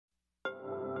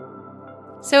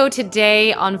So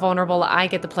today on Vulnerable, I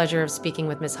get the pleasure of speaking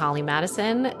with Miss Holly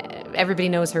Madison. Everybody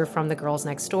knows her from The Girls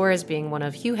Next Door as being one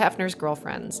of Hugh Hefner's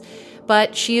girlfriends.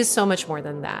 But she is so much more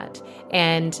than that.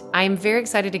 And I'm very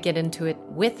excited to get into it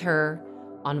with her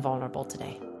on Vulnerable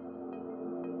today.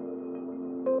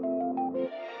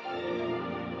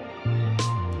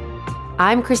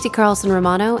 I'm Christy Carlson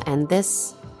Romano, and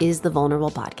this is the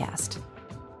Vulnerable Podcast.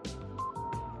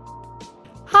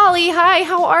 Holly, hi,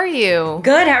 how are you?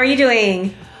 Good, how are you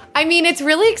doing? I mean, it's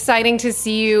really exciting to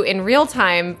see you in real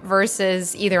time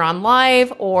versus either on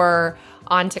live or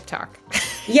on TikTok.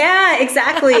 Yeah,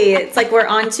 exactly. It's like we're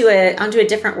onto a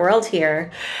different world here.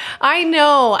 I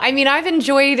know. I mean, I've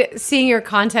enjoyed seeing your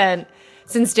content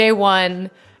since day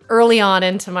one, early on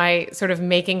into my sort of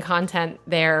making content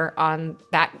there on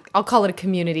that, I'll call it a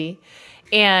community.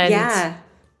 And yeah.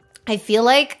 I feel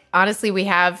like, honestly, we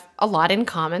have a lot in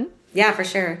common. Yeah, for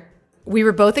sure. We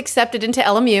were both accepted into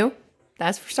LMU.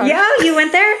 That's for starters. Yeah, you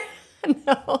went there?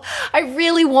 No, I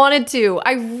really wanted to.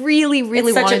 I really wanted to.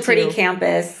 It's such a pretty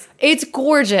campus. It's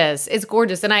gorgeous. It's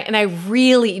gorgeous. And I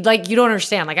really, like, you don't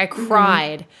understand. Like, I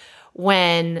cried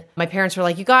when my parents were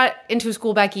like, you got into a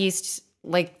school back east.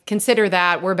 Like, consider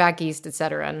that. We're back east, et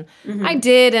cetera. And I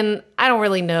did. And I don't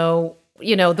really know,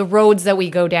 the roads that we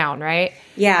go down, right?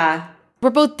 Yeah. We're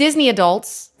both Disney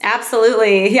adults.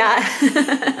 Absolutely. Yeah.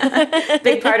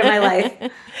 Big part of my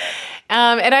life.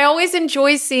 And I always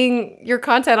enjoy seeing your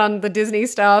content on the Disney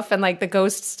stuff and like the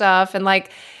ghost stuff. And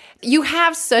like, you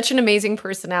have such an amazing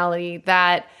personality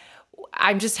that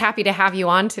I'm just happy to have you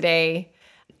on today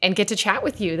and get to chat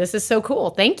with you. This is so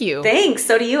cool. Thank you. Thanks.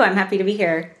 So do you. I'm happy to be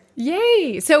here.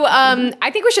 Yay. So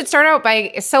I think we should start out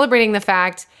by celebrating the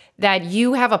fact that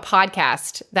you have a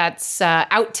podcast that's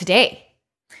out today.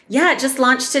 Yeah, it just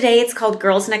launched today. It's called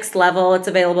Girls Next Level. It's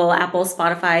available Apple,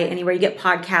 Spotify, anywhere you get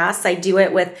podcasts. I do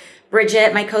it with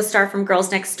Bridget, my co-star from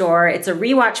Girls Next Door. It's a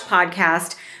rewatch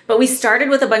podcast, but we started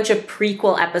with a bunch of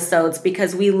prequel episodes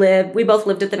because we both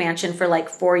lived at the mansion for like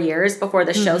 4 years before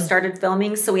the show started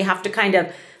filming. So we have to kind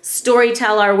of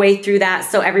storytell our way through that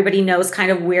so everybody knows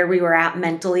kind of where we were at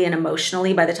mentally and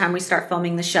emotionally by the time we start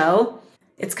filming the show.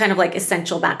 It's kind of like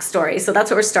essential backstory. So that's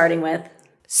what we're starting with.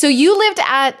 So you lived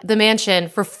at the mansion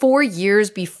for 4 years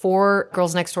before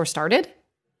Girls Next Door started?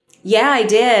 Yeah, I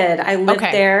did. I lived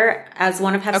there as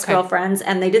one of Hef's girlfriends,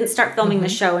 and they didn't start filming the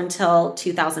show until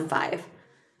 2005.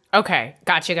 Okay.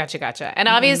 Gotcha. And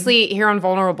obviously here on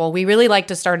Vulnerable, we really like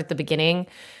to start at the beginning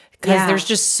because there's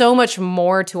just so much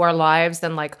more to our lives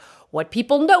than like what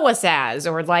people know us as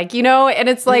or like, and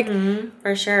it's like.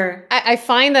 For sure. I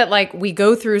find that like we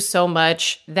go through so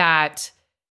much that.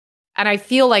 And I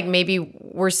feel like maybe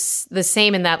we're the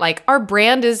same in that like our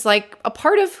brand is like a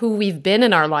part of who we've been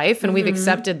in our life and we've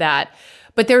accepted that.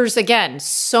 But there's, again,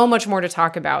 so much more to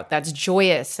talk about that's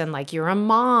joyous and like you're a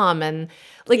mom and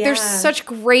like there's such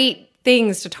great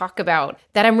things to talk about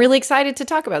that I'm really excited to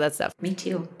talk about that stuff. Me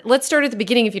too. Let's start at the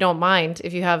beginning if you don't mind,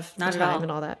 if you have Not time at all.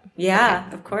 and all that. Yeah,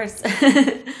 of course.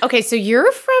 Okay, so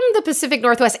you're from the Pacific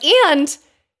Northwest and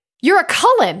you're a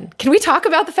Cullen. Can we talk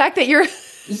about the fact that you're...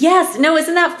 Yes. No,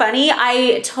 isn't that funny?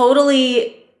 I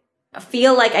totally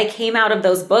feel like I came out of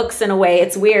those books in a way.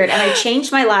 It's weird. And I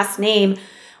changed my last name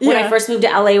when I first moved to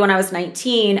LA when I was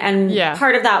 19. And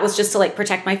part of that was just to like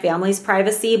protect my family's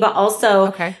privacy, but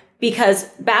also because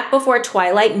back before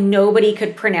Twilight, nobody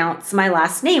could pronounce my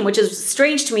last name, which is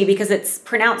strange to me because it's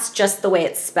pronounced just the way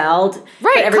it's spelled.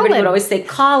 Right. But everybody Cullen. would always say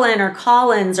Colin or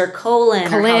Collins or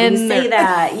Colin. Or how do you say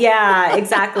that? Yeah,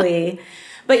 exactly.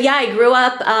 But yeah, I grew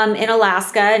up in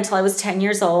Alaska until I was 10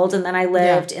 years old. And then I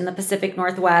lived in the Pacific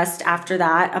Northwest after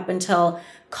that up until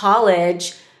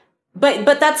college. But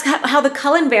that's how the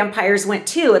Cullen vampires went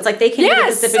too. It's like they came to the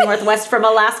Pacific Northwest from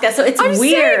Alaska. So it's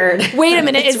weird. Wait a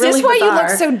minute. Is this really why bizarre. you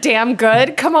look so damn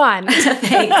good? Come on.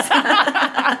 Thanks.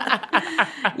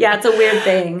 Yeah, it's a weird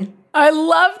thing. I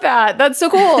love that. That's so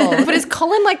cool. But is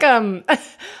Cullen like a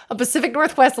Pacific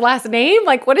Northwest last name?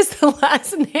 Like, what is the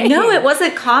last name? No, it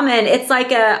wasn't common. It's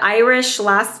like a Irish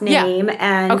last name,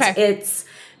 and it's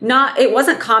not. It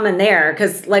wasn't common there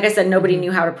because, like I said, nobody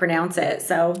knew how to pronounce it.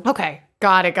 So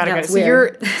Got it. So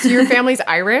your family's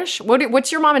Irish.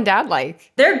 What's your mom and dad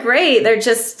like? They're great. They're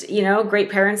just, great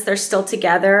parents. They're still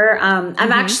together.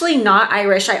 I'm actually not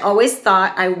Irish. I always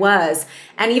thought I was.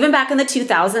 And even back in the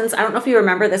 2000s, I don't know if you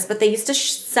remember this, but they used to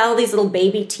sell these little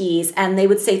baby tees and they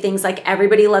would say things like,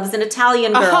 everybody loves an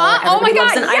Italian girl. Or everybody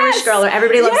loves an Irish girl. Or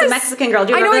everybody loves a Mexican girl.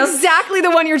 Do you remember those? Exactly the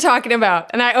one you're talking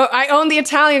about. And I own the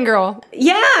Italian girl.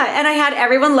 Yeah. And I had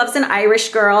everyone loves an Irish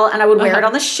girl and I would wear it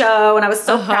on the show and I was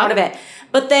so proud of it.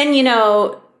 But then,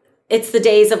 it's the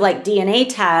days of like DNA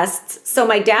tests. So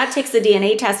my dad takes the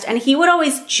DNA test, and he would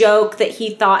always joke that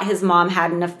he thought his mom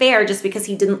had an affair just because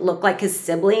he didn't look like his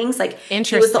siblings. Like he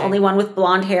was the only one with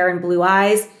blonde hair and blue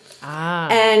eyes.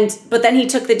 But then he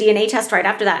took the DNA test right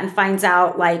after that and finds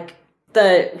out like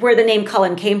where the name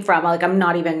Cullen came from. Like I'm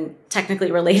not even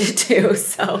technically related to,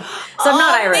 so I'm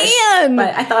not Irish,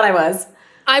 but I thought I was.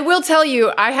 I will tell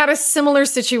you, I had a similar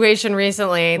situation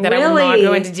recently that I will not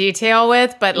go into detail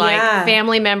with, but like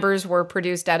family members were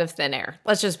produced out of thin air.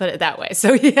 Let's just put it that way.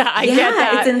 So yeah, I get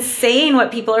that. It's insane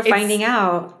what people are finding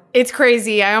out. It's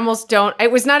crazy. I almost don't.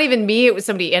 It was not even me. It was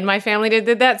somebody in my family that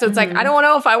did that. So it's like, I don't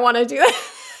know if I want to do that.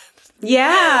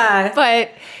 Yeah.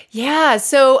 But yeah.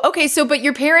 So, okay. So, but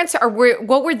your parents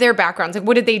what were their backgrounds? Like,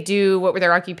 what did they do? What were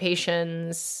their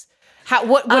occupations?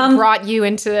 What brought you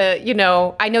into, you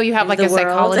know, I know you have like a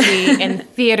psychology and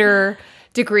theater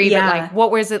degree, but like,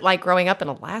 what was it like growing up in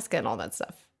Alaska and all that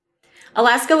stuff?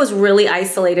 Alaska was really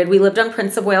isolated. We lived on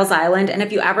Prince of Wales Island. And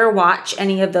if you ever watch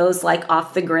any of those like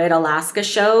off the grid Alaska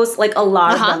shows, like a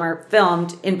lot of them are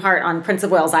filmed in part on Prince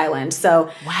of Wales Island.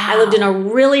 So I lived in a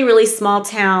really, really small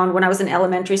town when I was in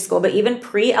elementary school. But even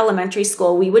pre-elementary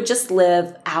school, we would just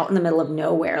live out in the middle of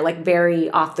nowhere, like very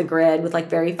off the grid with like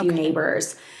very few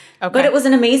neighbors. Okay. But it was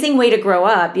an amazing way to grow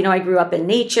up. You know, I grew up in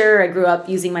nature. I grew up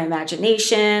using my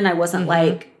imagination. I wasn't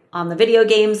like on the video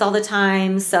games all the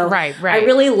time. So I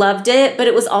really loved it. But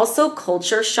it was also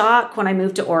culture shock when I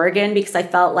moved to Oregon because I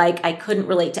felt like I couldn't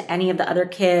relate to any of the other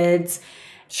kids.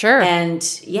 Sure. And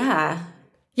yeah,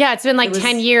 it's been like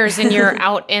 10 years and you're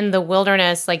out in the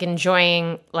wilderness, like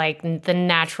enjoying like the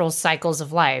natural cycles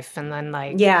of life. And then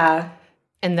like,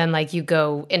 and then like you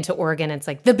go into Oregon, it's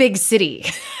like the big city.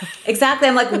 Exactly.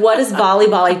 I'm like, what is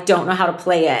volleyball? I don't know how to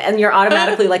play it. And you're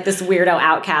automatically like this weirdo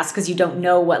outcast because you don't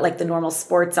know what like the normal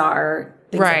sports are.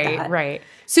 Right.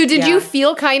 So did you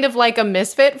feel kind of like a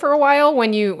misfit for a while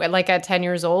when you like at 10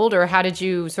 years old, or how did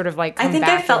you sort of like come I think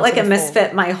back I felt like a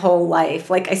misfit my whole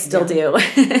life. Like I still do.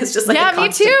 It's just like a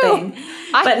constant thing.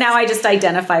 But now I just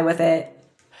identify with it.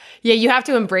 Yeah, you have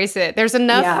to embrace it. There's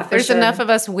enough enough of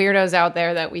us weirdos out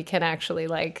there that we can actually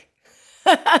like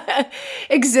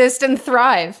exist and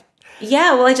thrive.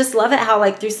 Yeah, well, I just love it how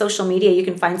like through social media you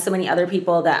can find so many other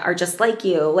people that are just like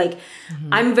you. Like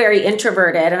I'm very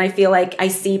introverted, and I feel like I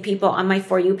see people on my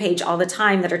For You page all the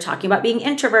time that are talking about being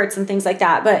introverts and things like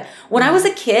that. But when I was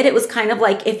a kid, it was kind of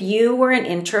like if you were an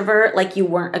introvert, like you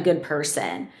weren't a good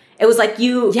person. It was like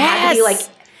you had to be like,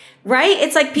 right?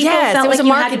 It's like people felt like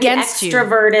you had to be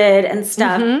extroverted and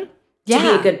stuff to be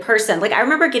a good person. Like I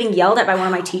remember getting yelled at by one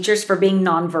of my teachers for being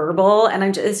nonverbal,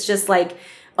 and it's just like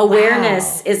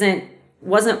awareness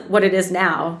wasn't what it is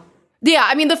now. Yeah,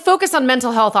 I mean the focus on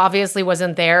mental health obviously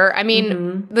wasn't there. I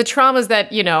mean the traumas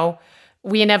that, you know,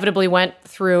 we inevitably went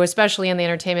through, especially in the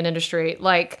entertainment industry,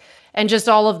 like, and just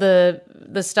all of the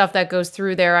stuff that goes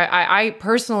through there. I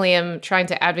personally am trying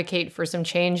to advocate for some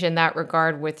change in that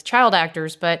regard with child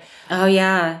actors, but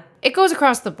it goes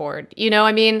across the board, you know,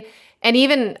 I mean, and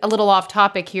even a little off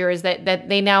topic here is that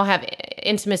they now have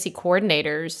intimacy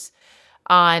coordinators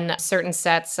on certain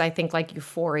sets. I think like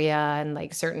Euphoria and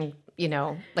like certain, you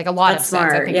know, like a lot of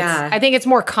sets. I think it's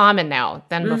more common now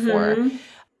than before.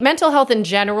 Mental health in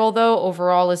general, though,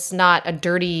 overall is not a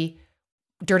dirty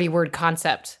word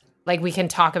concept. Like we can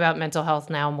talk about mental health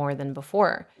now more than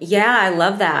before. Yeah, I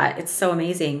love that. It's so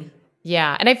amazing.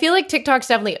 Yeah. And I feel like TikTok's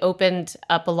definitely opened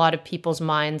up a lot of people's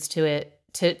minds to it,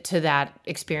 to that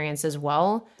experience as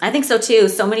well. I think so too.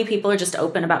 So many people are just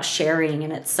open about sharing,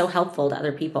 and it's so helpful to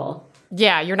other people.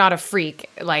 Yeah, you're not a freak,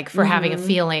 like, for having a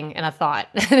feeling and a thought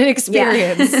and an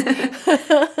experience. Growing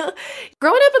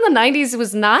up in the 90s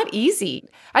was not easy.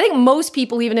 I think most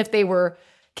people, even if they were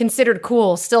considered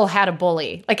cool, still had a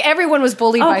bully. Like, everyone was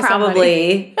bullied by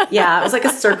somebody. Yeah, it was like a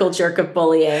circle jerk of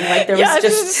bullying. Like, there was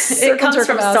just it comes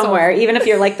from somewhere, even if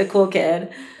you're like the cool kid.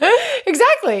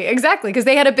 Exactly. Because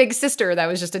they had a big sister that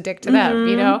was just a dick to them,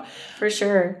 you know? For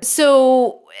sure.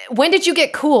 So when did you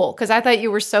get cool? Because I thought you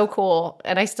were so cool,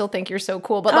 and I still think you're so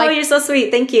cool. But you're so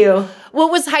sweet. Thank you. What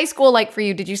was high school like for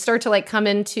you? Did you start to like come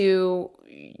into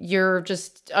your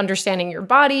just understanding your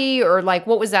body, or like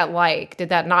what was that like? Did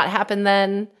that not happen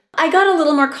then? I got a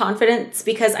little more confidence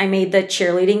because I made the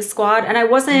cheerleading squad, and I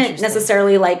wasn't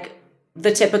necessarily like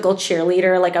the typical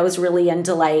cheerleader. Like I was really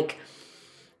into like,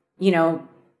 you know,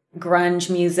 grunge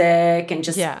music and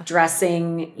just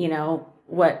dressing, you know,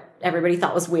 what everybody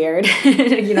thought was weird.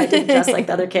 You know, I didn't dress like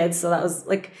the other kids. So that was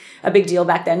like a big deal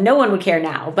back then. No one would care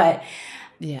now, but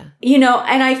you know,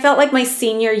 and I felt like my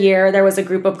senior year, there was a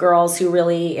group of girls who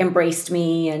really embraced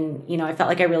me. And, you know, I felt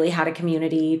like I really had a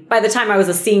community by the time I was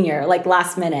a senior, like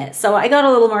last minute. So I got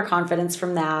a little more confidence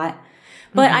from that.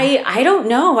 But I don't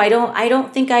know. I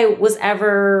don't think I was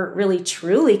ever really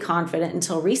truly confident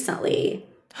until recently.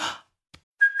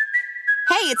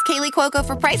 Hey, it's Kaylee Cuoco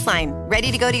for Priceline.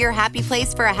 Ready to go to your happy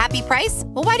place for a happy price?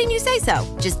 Well, why didn't you say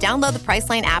so? Just download the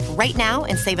Priceline app right now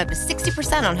and save up to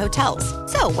 60% on hotels.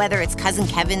 So whether it's Cousin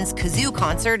Kevin's Kazoo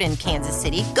Concert in Kansas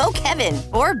City, go Kevin,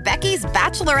 or Becky's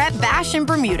Bachelorette Bash in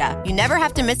Bermuda, you never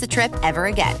have to miss a trip ever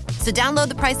again. So download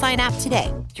the Priceline app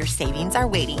today. Your savings are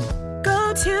waiting.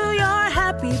 Go to your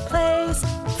happy place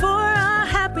for a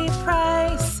happy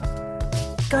price.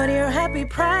 Go to your happy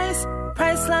price,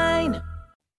 Priceline.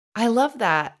 I love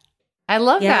that. I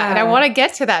love that. And I want to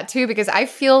get to that too, because I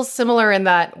feel similar in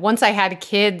that once I had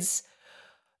kids,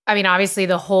 I mean, obviously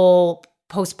the whole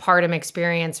postpartum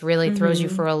experience really throws you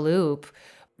for a loop.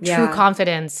 True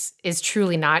confidence is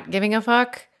truly not giving a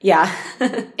fuck. Yeah.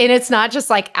 And it's not just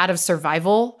like out of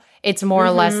survival. It's more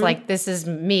or less like, this is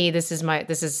me. This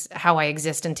is how I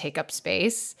exist and take up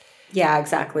space. Yeah,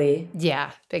 exactly.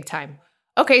 Yeah, big time.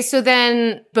 Okay. So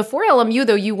then before LMU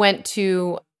though, you went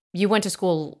to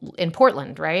school in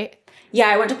Portland, right? Yeah,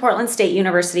 I went to Portland State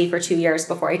University for 2 years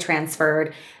before I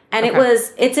transferred. And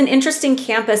it's an interesting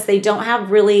campus. They don't have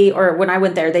really, or when I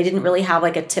went there, they didn't really have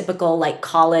like a typical like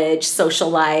college social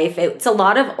life. It's a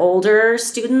lot of older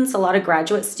students, a lot of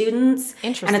graduate students.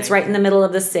 Interesting. And it's right in the middle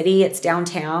of the city. It's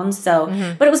downtown. So,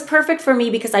 but it was perfect for me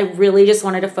because I really just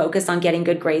wanted to focus on getting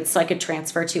good grades so I could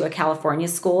transfer to a California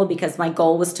school because my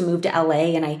goal was to move to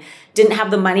LA and I didn't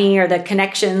have the money or the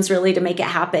connections really to make it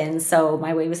happen. So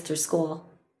my way was through school.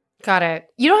 Got it.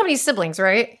 You don't have any siblings,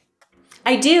 right?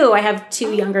 I do. I have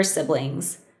 2 younger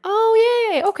siblings.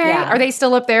 Oh, yay. Okay. Yeah. Are they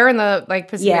still up there in the like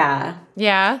Pacific? Yeah.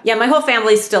 Yeah. Yeah, my whole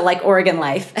family's still like Oregon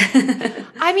life.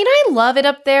 I mean, I love it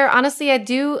up there. Honestly, I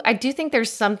do think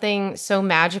there's something so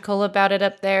magical about it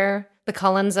up there. The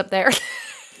Cullens up there.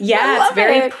 Yeah, it's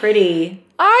very pretty.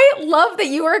 I love that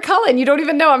you are a Cullen. You don't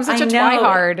even know. I'm such a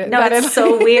twihard. No, it's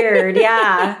so weird.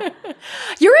 Yeah.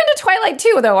 You're into Twilight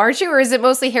too, though, aren't you? Or is it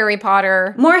mostly Harry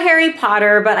Potter? More Harry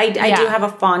Potter, but I do have a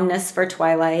fondness for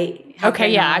Twilight.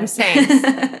 Okay, yeah, I'm saying.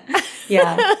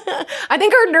 Yeah. I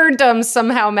think our nerddoms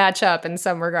somehow match up in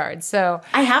some regards. So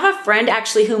I have a friend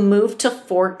actually who moved to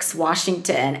Forks,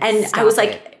 Washington. And I was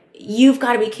like, you've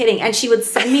got to be kidding. And she would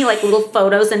send me like little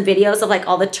photos and videos of like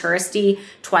all the touristy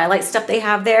Twilight stuff they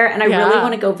have there. And I really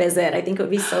want to go visit. I think it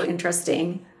would be so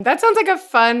interesting. That sounds like a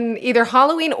fun either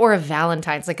Halloween or a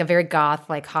Valentine's, like a very goth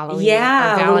like Halloween or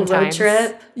Valentine's. Road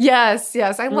trip. Yes.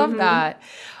 I love that.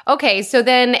 Okay, so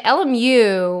then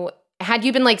LMU, had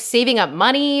you been like saving up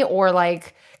money or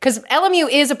like, because LMU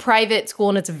is a private school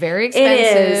and it's very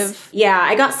expensive. It is. Yeah,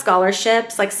 I got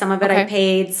scholarships. Like some of it I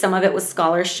paid, some of it was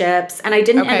scholarships. And I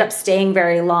didn't end up staying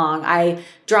very long. I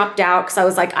dropped out because I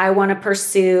was like, I want to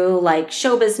pursue like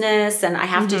show business and I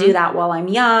have to do that while I'm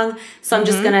young. So I'm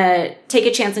just going to take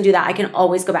a chance and do that. I can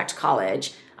always go back to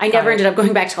college. I never ended up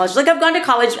going back to college. Like I've gone to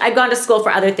college. I've gone to school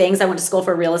for other things. I went to school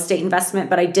for real estate investment,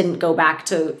 but I didn't go back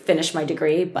to finish my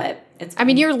degree. But it's fine. I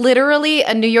mean, you're literally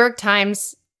a New York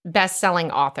Times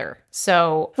best-selling author.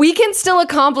 So we can still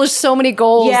accomplish so many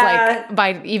goals like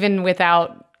by even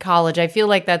without college. I feel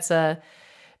like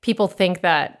people think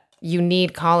that you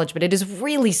need college, but it is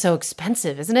really so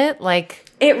expensive, isn't it?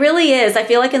 Like it really is. I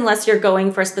feel like unless you're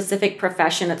going for a specific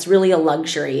profession, it's really a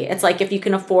luxury. It's like if you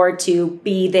can afford to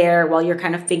be there while you're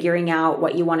kind of figuring out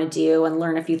what you want to do and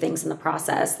learn a few things in the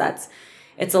process,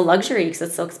 it's a luxury because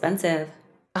it's so expensive.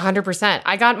 100%.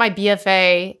 I got my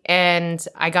BFA and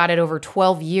I got it over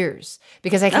 12 years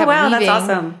because I kept leaving. That's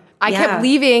awesome. I kept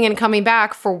leaving and coming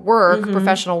back for work,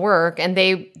 professional work, and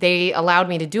they allowed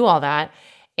me to do all that.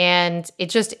 And it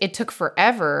took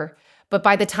forever. But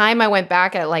by the time I went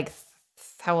back at like,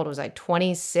 how old was I?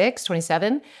 26,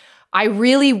 27, I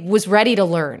really was ready to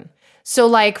learn. So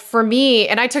like for me,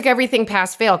 and I took everything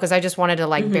pass fail because I just wanted to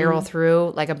like barrel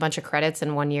through like a bunch of credits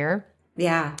in 1 year.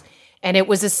 Yeah. And it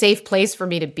was a safe place for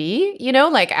me to be,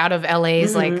 like out of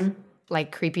LA's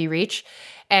like creepy reach.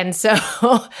 And so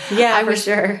for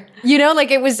sure.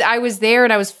 I was there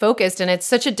and I was focused, and it's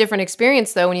such a different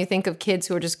experience though when you think of kids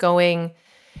who are just going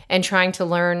and trying to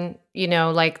learn,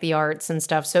 like the arts and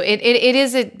stuff. So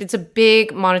it's a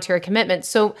big monetary commitment.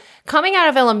 So coming out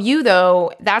of LMU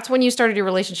though, that's when you started your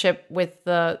relationship with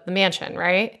the mansion,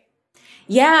 right?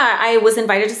 Yeah, I was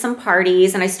invited to some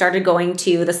parties and I started going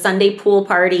to the Sunday pool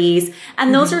parties.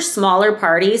 And those are smaller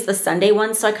parties, the Sunday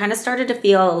ones. So I kind of started to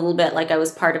feel a little bit like I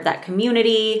was part of that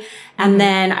community. And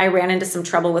then I ran into some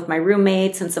trouble with my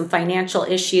roommates and some financial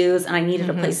issues. And I needed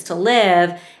a place to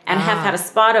live and have had a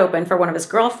spot open for one of his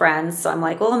girlfriends. So I'm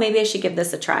like, well, maybe I should give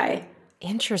this a try.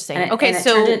 Interesting. And Okay, and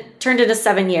so it turned into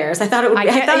 7 years. I thought it would.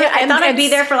 I thought I'd be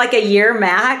there for like a year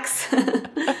max.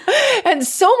 and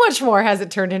so much more has it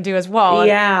turned into as well.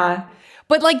 Yeah.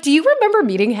 But like, do you remember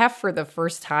meeting Hef for the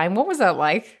first time? What was that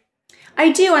like?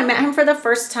 I do. I met him for the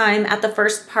first time at the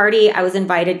first party I was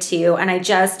invited to. And I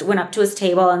just went up to his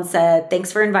table and said,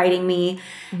 thanks for inviting me.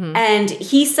 Mm-hmm. And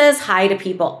he says hi to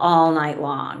people all night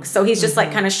long. So he's just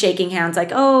like kind of shaking hands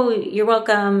like, oh, you're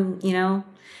welcome, you know?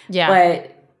 Yeah.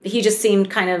 But he just seemed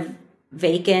kind of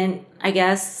vacant, I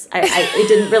guess. It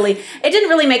didn't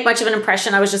really make much of an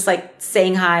impression. I was just like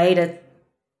saying hi to,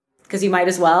 because you might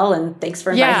as well, and thanks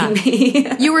for inviting me.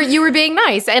 You were being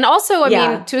nice. And also, I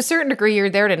mean, to a certain degree, you're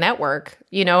there to network,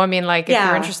 you know? I mean, like, if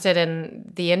you're interested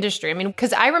in the industry. I mean,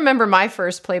 because I remember my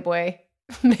first Playboy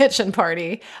Mission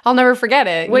party. I'll never forget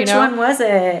it. Which one was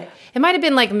it? It might have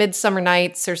been like Midsummer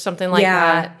Nights or something like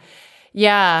that.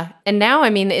 Yeah. And now, I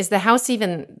mean, is the house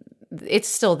even... It's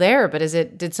still there, but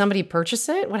did somebody purchase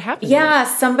it? What happened? Yeah,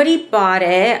 somebody bought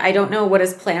it. I don't know what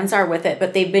his plans are with it,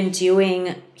 but they've been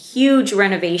doing huge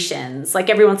renovations. Like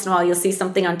every once in a while, you'll see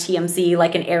something on TMZ,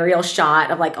 like an aerial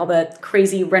shot of like all the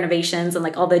crazy renovations and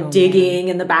like all the digging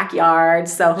in the backyard.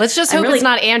 So let's just hope it's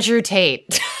not Andrew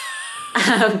Tate.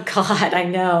 Oh God, I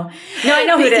know. No, I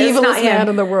know who it is. The evilest it's not him. man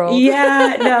in the world.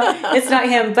 Yeah, no, it's not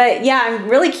him. But yeah, I'm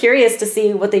really curious to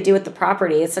see what they do with the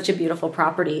property. It's such a beautiful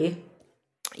property.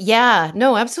 Yeah,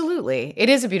 no, absolutely. It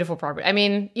is a beautiful property. I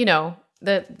mean, you know,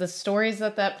 the stories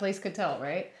that place could tell,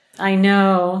 right? I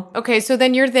know. Okay, so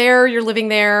then you're there, you're living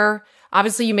there.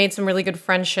 Obviously, you made some really good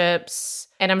friendships.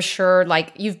 And I'm sure,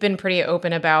 like, you've been pretty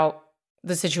open about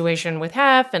the situation with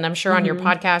Hef. And I'm sure on your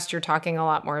podcast, you're talking a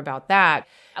lot more about that.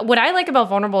 What I like about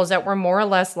Vulnerable is that we're more or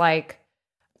less like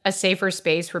a safer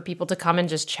space for people to come and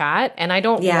just chat. And I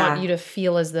don't want you to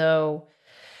feel as though...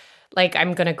 like,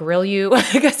 I'm going to grill you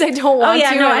because I don't want to.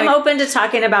 Oh, yeah, no, I'm open to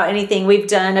talking about anything. We've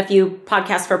done a few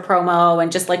podcasts for promo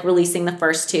and just, like, releasing the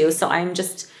first two. So I'm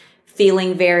just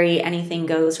feeling very anything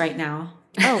goes right now.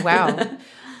 Oh, wow.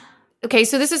 Okay,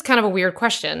 so this is kind of a weird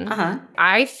question.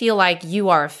 I feel like you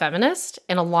are a feminist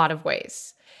in a lot of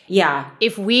ways. Yeah.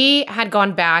 If we had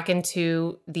gone back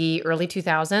into the early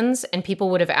 2000s and people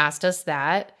would have asked us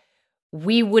that,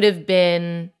 we would have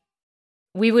been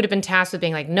tasked with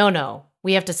being like, no.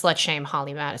 We have to slut shame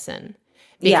Holly Madison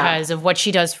because of what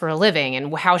she does for a living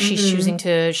and how she's choosing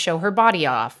to show her body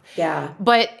off. Yeah.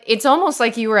 But it's almost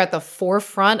like you were at the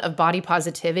forefront of body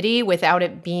positivity without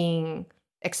it being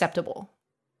acceptable.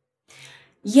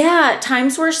 Yeah,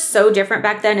 times were so different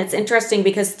back then. It's interesting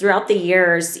because throughout the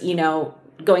years, you know,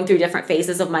 going through different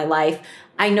phases of my life,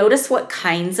 I notice what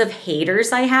kinds of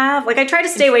haters I have. Like, I try to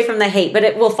stay away from the hate, but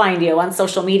it will find you on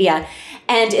social media.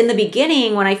 And in the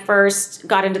beginning, when I first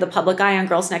got into the public eye on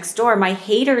Girls Next Door, my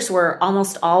haters were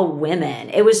almost all women.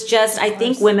 It was just, I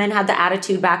think women had the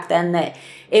attitude back then that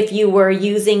if you were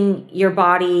using your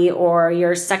body or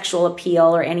your sexual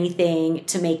appeal or anything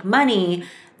to make money,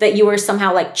 that you were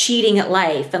somehow like cheating at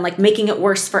life and like making it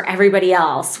worse for everybody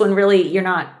else, when really you're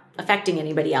not affecting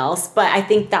anybody else. But I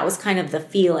think that was kind of the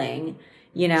feeling,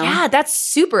 you know? Yeah, that's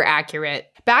super accurate.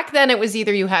 Back then, it was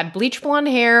either you had bleach blonde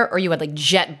hair or you had like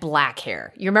jet black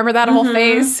hair. You remember that whole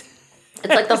phase?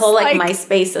 It's like the whole like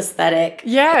MySpace aesthetic.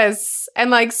 Yes. And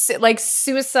like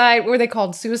suicide, what were they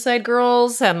called? Suicide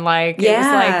girls? And like, it was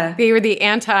like, they were the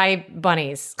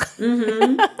anti-bunnies.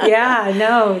 Yeah,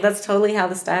 no, that's totally how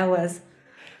the style was.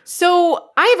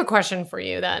 So I have a question for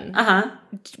you then.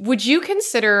 Would you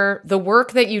consider the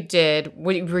work that you did,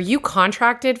 were you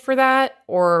contracted for that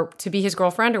or to be his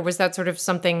girlfriend? Or was that sort of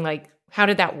something like, how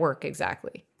did that work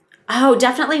exactly? Oh,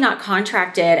 definitely not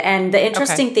contracted. And the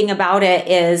interesting thing about it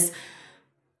is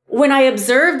when I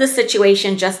observed the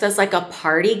situation just as like a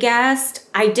party guest,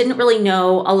 I didn't really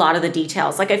know a lot of the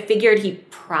details. Like I figured he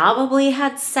probably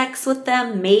had sex with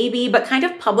them, maybe, but kind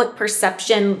of public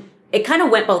perception, it kind of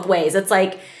went both ways. It's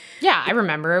like, yeah, I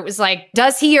remember. It was like,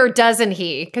 does he or doesn't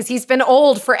he? Because he's been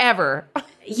old forever.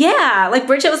 Yeah. Like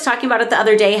Bridget was talking about it the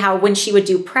other day, how when she would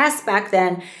do press back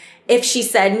then, if she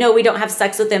said, no, we don't have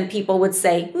sex with him, people would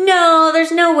say, no,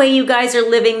 there's no way you guys are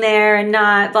living there and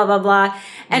not blah, blah, blah.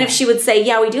 And if she would say,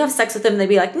 yeah, we do have sex with him, they'd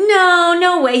be like,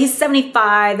 no way. He's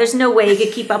 75. There's no way he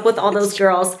could keep up with all those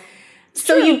girls.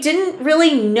 So you didn't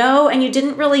really know, and you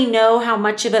didn't really know how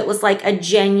much of it was like a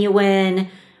genuine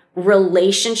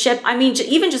relationship. I mean,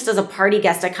 even just as a party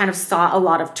guest, I kind of saw a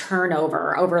lot of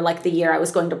turnover over like the year I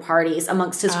was going to parties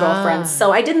amongst his girlfriends.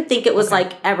 So I didn't think it was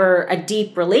like ever a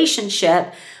deep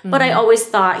relationship, but I always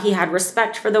thought he had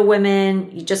respect for the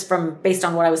women, just from based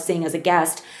on what I was seeing as a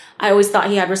guest. I always thought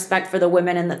he had respect for the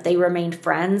women and that they remained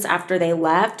friends after they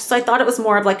left. So I thought it was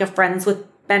more of like a friends with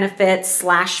benefits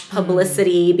 /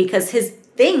 publicity because his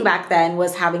thing back then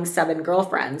was having 7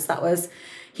 girlfriends.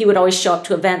 He would always show up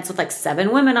to events with like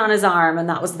 7 women on his arm, and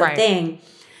that was the thing.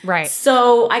 Right.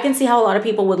 So I can see how a lot of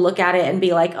people would look at it and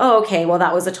be like, oh, okay, well,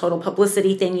 that was a total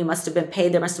publicity thing. You must have been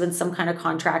paid. There must have been some kind of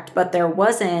contract, but there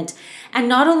wasn't. And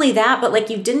not only that, but like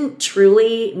you didn't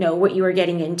truly know what you were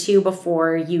getting into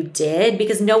before you did,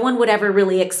 because no one would ever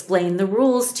really explain the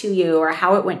rules to you or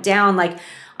how it went down. Like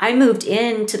I moved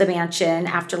into the mansion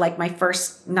after like my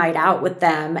first night out with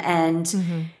them,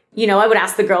 and you know, I would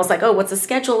ask the girls like, oh, what's the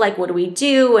schedule like? What do we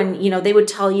do? And, you know, they would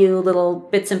tell you little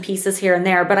bits and pieces here and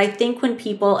there. But I think when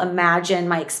people imagine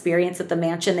my experience at the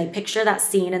mansion, they picture that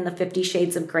scene in the 50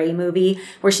 Shades of Grey movie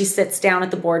where she sits down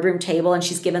at the boardroom table and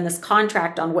she's given this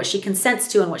contract on what she consents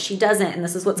to and what she doesn't. And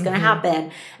this is what's going to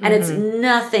happen. And it's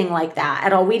nothing like that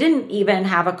at all. We didn't even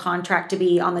have a contract to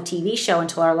be on the TV show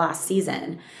until our last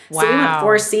season. Wow. So we went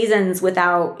 4 seasons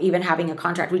without even having a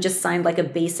contract. We just signed like a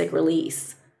basic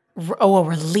release. Oh, a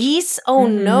release? Oh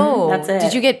no. That's it.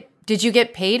 Did you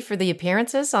get paid for the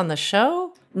appearances on the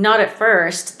show? Not at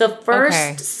first. The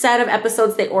first set of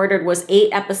episodes they ordered was 8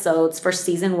 episodes for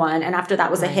season 1. And after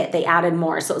that was a hit, they added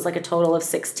more. So it was like a total of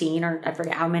 16, or I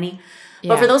forget how many.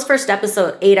 But for those first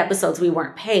 8 episodes, we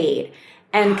weren't paid.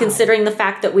 And considering the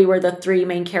fact that we were the 3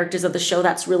 main characters of the show,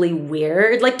 that's really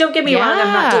weird. Like, don't get me wrong,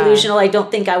 I'm not delusional. I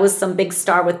don't think I was some big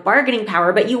star with bargaining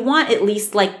power, but you want at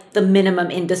least like the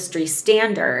minimum industry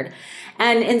standard.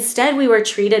 And instead, we were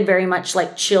treated very much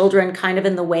like children, kind of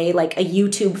in the way like a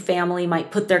YouTube family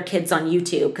might put their kids on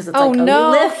YouTube. Because it's you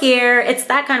live here. It's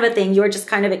that kind of a thing. You were just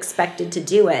kind of expected to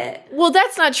do it. Well,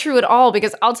 that's not true at all,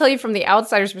 because I'll tell you from the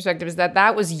outsider's perspective is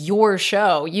that was your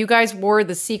show. You guys were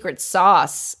the secret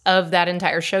sauce of that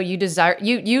entire show. You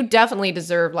definitely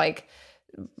deserve like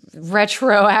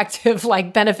retroactive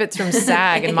like benefits from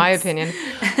SAG in my opinion.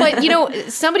 But you know,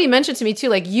 somebody mentioned to me too,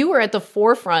 like you were at the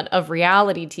forefront of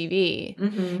reality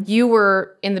TV. You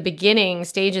were in the beginning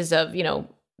stages of, you know,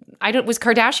 was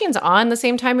Kardashians on the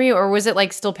same time as you, or was it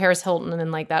like still Paris Hilton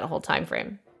and like that whole time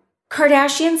frame?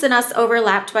 Kardashians and us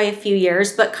overlapped by a few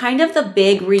years, but kind of the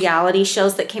big reality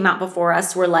shows that came out before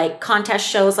us were like contest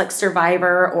shows like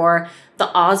Survivor, or The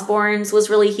Osbournes was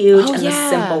really huge, and The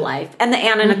Simple Life, and the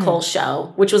Anna Nicole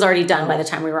show, which was already done by the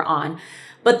time we were on.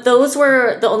 But those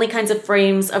were the only kinds of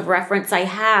frames of reference I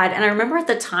had. And I remember at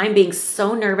the time being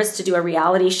so nervous to do a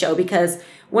reality show, because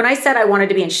when I said I wanted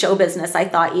to be in show business, I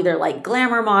thought either like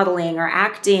glamour modeling or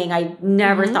acting. I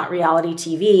never thought reality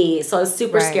TV. So I was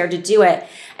super scared to do it.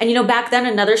 And, you know, back then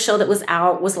another show that was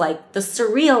out was like The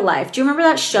Surreal Life. Do you remember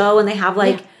that show? And they have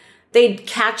like, they'd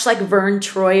catch like Vern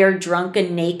Troyer drunk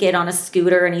and naked on a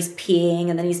scooter, and he's peeing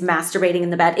and then he's masturbating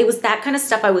in the bed. It was that kind of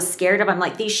stuff I was scared of. I'm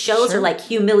like, these shows are like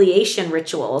humiliation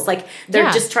rituals. Like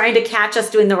they're just trying to catch us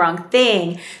doing the wrong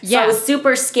thing. So I was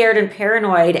super scared and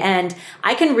paranoid. And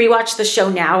I can rewatch the show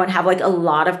now and have like a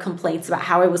lot of complaints about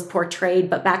how it was portrayed.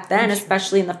 But back then,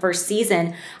 especially in the first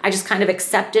season, I just kind of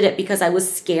accepted it because I was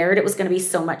scared it was going to be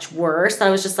so much worse. That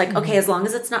I was just like, okay, as long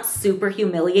as it's not super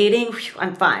humiliating,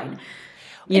 I'm fine.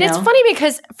 And it's funny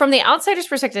because from the outsider's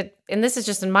perspective, and this is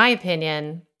just in my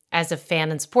opinion as a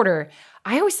fan and supporter,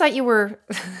 I always thought you were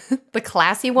the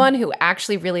classy one who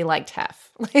actually really liked Hef.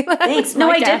 Thanks.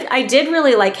 No, I did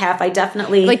really like Hef. I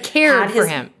definitely like cared for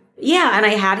him. Yeah, and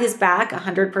I had his back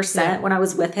 100% when I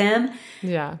was with him.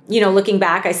 Yeah. You know, looking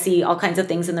back, I see all kinds of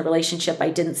things in the relationship I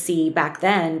didn't see back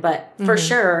then, but for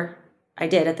sure I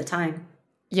did at the time.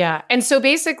 Yeah. And so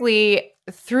basically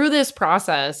through this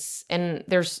process, and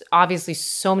there's obviously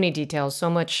so many details, so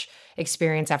much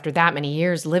experience after that many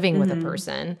years living with a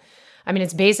person. I mean,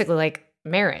 it's basically like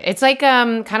marriage. It's like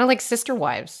kind of like sister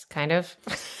wives, kind of.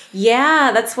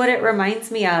 Yeah, that's what it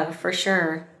reminds me of, for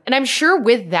sure. And I'm sure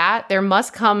with that, there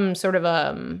must come sort of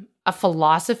a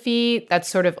philosophy that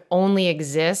sort of only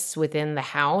exists within the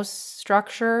house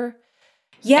structure.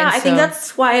 Yeah, I think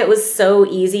that's why it was so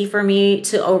easy for me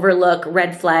to overlook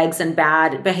red flags and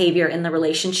bad behavior in the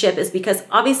relationship, is because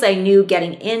obviously I knew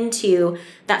getting into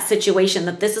that situation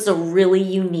that this is a really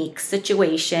unique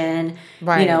situation.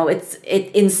 Right. You know, it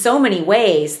in so many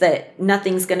ways that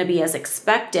nothing's going to be as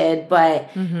expected.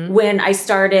 But when I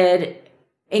started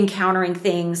encountering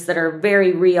things that are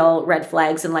very real red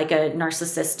flags in like a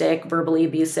narcissistic, verbally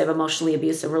abusive, emotionally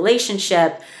abusive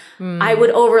relationship, I would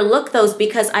overlook those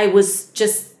because I was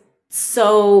just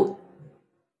so,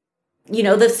 you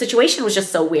know, the situation was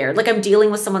just so weird. Like I'm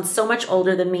dealing with someone so much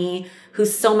older than me,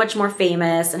 who's so much more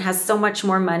famous and has so much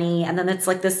more money. And then it's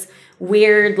like this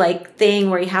weird like thing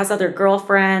where he has other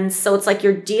girlfriends. So it's like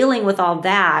you're dealing with all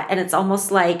that. And it's almost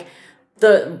like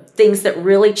the things that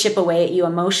really chip away at you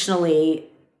emotionally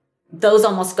those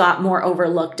almost got more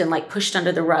overlooked and like pushed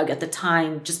under the rug at the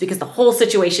time just because the whole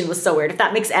situation was so weird. If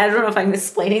that makes, I don't know if I'm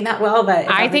explaining that well, but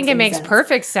I think it makes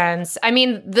perfect sense. I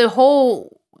mean, the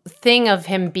whole thing of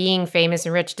him being famous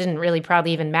and rich didn't really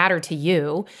probably even matter to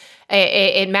you.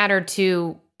 It mattered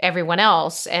to everyone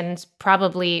else and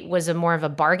probably was a more of a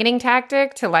bargaining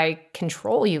tactic to like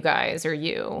control you guys or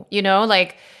you know,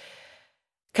 like,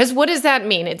 because what does that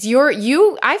mean? It's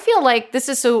I feel like this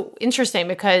is so interesting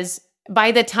because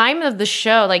by the time of the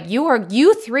show, like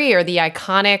you three are the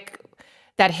iconic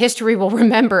that history will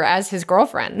remember as his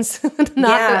girlfriends, not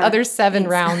the other 7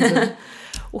 rounds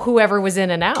of whoever was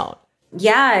in and out.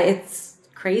 Yeah, it's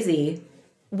crazy.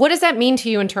 What does that mean to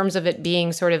you in terms of it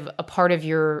being sort of a part of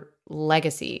your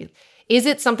legacy? Is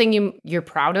it something you're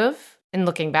proud of in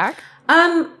looking back?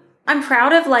 I'm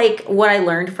proud of like what I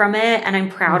learned from it. And I'm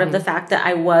proud of the fact that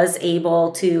I was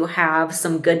able to have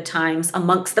some good times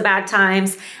amongst the bad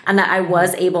times and that I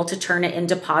was able to turn it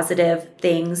into positive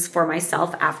things for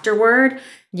myself afterward.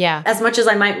 Yeah. As much as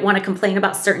I might want to complain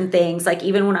about certain things, like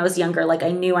even when I was younger, like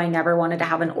I knew I never wanted to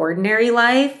have an ordinary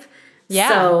life. Yeah.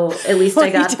 So at least I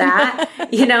got that.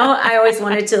 You know, I always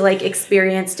wanted to like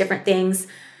experience different things.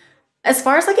 As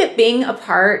far as like it being a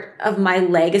part of my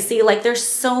legacy, like there's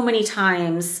so many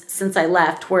times since I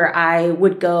left where I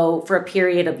would go for a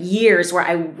period of years where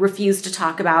I refused to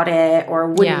talk about it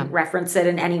or wouldn't reference it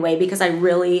in any way because I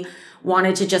really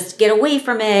wanted to just get away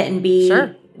from it and be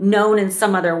known in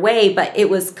some other way. But it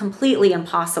was completely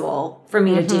impossible for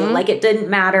me to do. Like it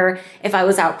didn't matter if I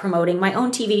was out promoting my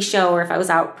own TV show or if I was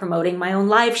out promoting my own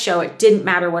live show. It didn't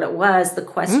matter what it was. The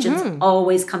questions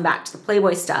always come back to the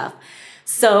Playboy stuff.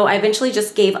 So I eventually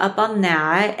just gave up on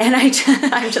that. And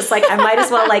I'm just like, I might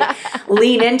as well like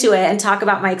lean into it and talk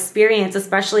about my experience,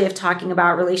 especially if talking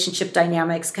about relationship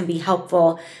dynamics can be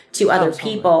helpful to other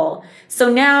people.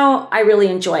 So now I really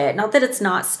enjoy it. Not that it's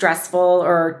not stressful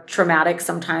or traumatic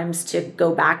sometimes to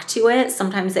go back to it.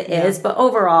 Sometimes it is, but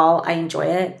overall I enjoy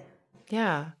it.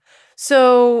 Yeah.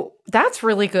 So that's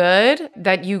really good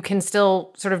that you can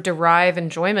still sort of derive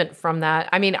enjoyment from that.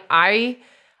 I mean,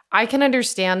 I can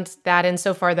understand that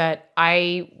insofar that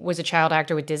I was a child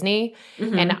actor with Disney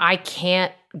and I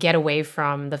can't get away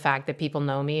from the fact that people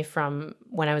know me from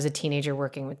when I was a teenager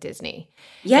working with Disney.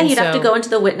 Yeah, and you'd have to go into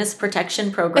the witness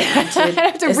protection program to I'd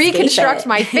have to reconstruct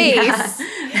my face.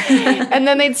 And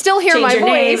then they'd still hear change my your voice.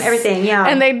 name, everything,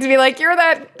 And they'd be like, you're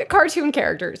that cartoon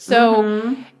character.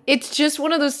 So it's just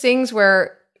one of those things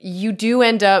where you do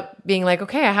end up being like,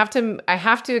 okay, I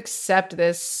have to accept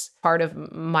this part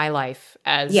of my life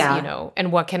as, you know,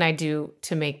 and what can I do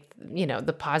to make, you know,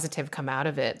 the positive come out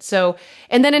of it. So,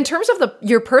 and then in terms of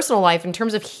your personal life, in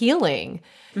terms of healing,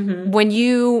 when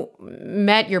you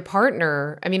met your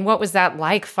partner, I mean, what was that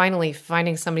like finally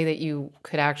finding somebody that you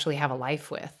could actually have a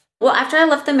life with? Well, after I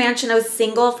left the mansion, I was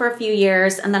single for a few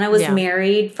years and then I was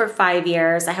married for 5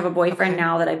 years. I have a boyfriend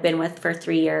now that I've been with for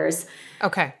 3 years.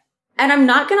 Okay. And I'm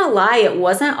not going to lie, it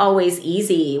wasn't always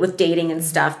easy with dating and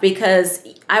stuff because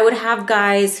I would have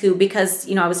guys who, because,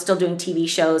 you know, I was still doing TV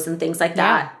shows and things like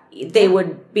that, they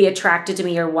would be attracted to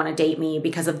me or want to date me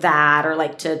because of that or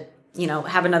like to, you know,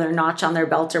 have another notch on their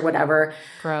belt or whatever.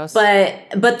 Gross.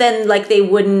 But then like they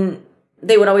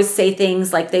would always say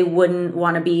things like they wouldn't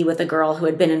want to be with a girl who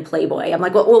had been in Playboy. I'm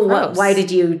like, well why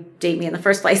did you date me in the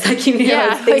first place? Like, you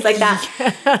know, things like that.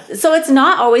 Yeah. So it's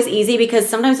not always easy because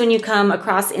sometimes when you come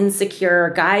across insecure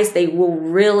guys, they will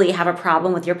really have a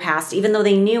problem with your past, even though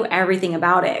they knew everything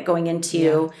about it going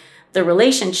into the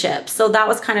relationship. So that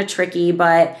was kind of tricky,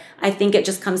 but I think it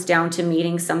just comes down to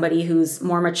meeting somebody who's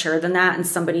more mature than that and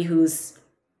somebody who's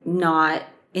not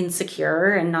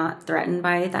insecure and not threatened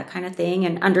by that kind of thing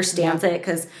and understands it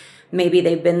because maybe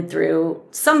they've been through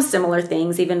some similar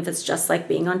things, even if it's just like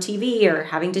being on TV or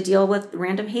having to deal with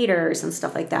random haters and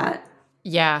stuff like that.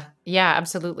 Yeah,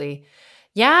 absolutely.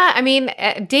 Yeah, I mean,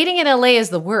 dating in LA is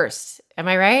the worst. Am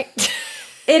I right?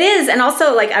 It is. And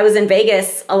also, like, I was in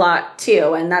Vegas a lot,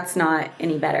 too, and that's not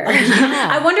any better.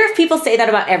 I wonder if people say that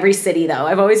about every city, though.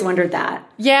 I've always wondered that.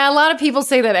 Yeah, a lot of people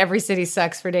say that every city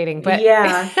sucks for dating, but...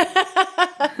 Yeah.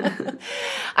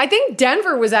 I think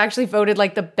Denver was actually voted,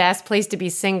 like, the best place to be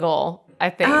single, I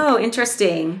think. Oh,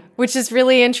 interesting. Which is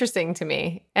really interesting to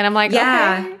me. And I'm like,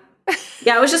 okay.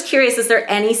 Yeah, I was just curious, is there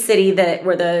any city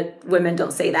where the women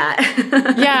don't say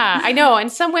that? Yeah, I know.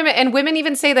 And women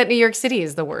even say that New York City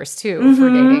is the worst too for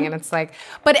dating. And it's like,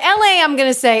 but LA, I'm going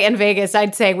to say, and Vegas,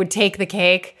 I'd say would take the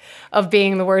cake of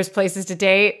being the worst places to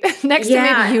date next to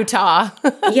maybe Utah.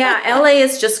 Yeah, LA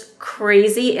is just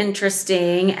crazy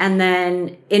interesting. And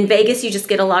then in Vegas, you just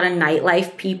get a lot of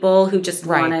nightlife people who just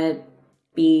want to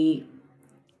be,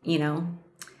 you know.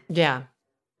 Yeah.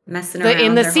 messing around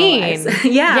in the their whole scene. lives.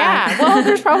 Yeah. Yeah. Well,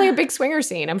 there's probably a big swinger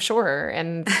scene, I'm sure.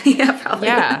 And Yeah, probably.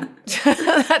 yeah,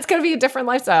 that's going to be a different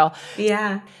lifestyle.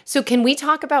 Yeah. So can we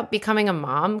talk about becoming a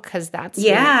mom? Because that's really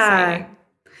Yeah. exciting.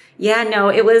 Yeah, no,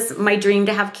 it was my dream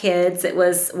to have kids. It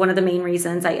was one of the main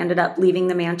reasons I ended up leaving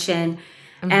the mansion.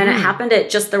 And it happened at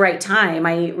just the right time.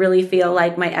 I really feel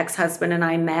like my ex-husband and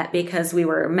I met because we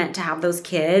were meant to have those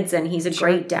kids, and he's a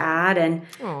great dad, and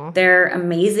they're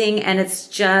amazing. And it's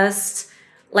just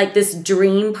like this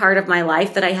dream part of my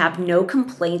life that I have no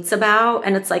complaints about.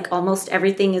 And it's like almost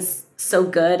everything is so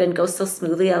good and goes so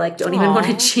smoothly. I like don't even want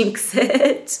to jinx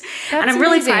it. And I'm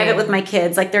really amazing. private with my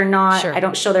kids. Like they're not, I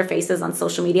don't show their faces on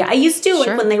social media. I used to,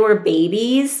 like when they were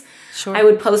babies, I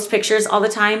would post pictures all the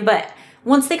time. But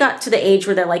once they got to the age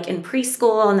where they're like in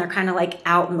preschool and they're kind of like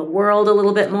out in the world a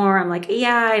little bit more, I'm like,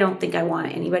 yeah, I don't think I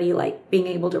want anybody like being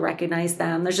able to recognize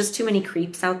them. There's just too many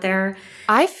creeps out there.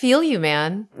 I feel you,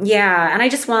 man. Yeah. And I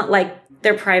just want like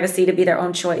their privacy to be their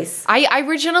own choice.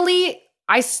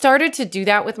 I started to do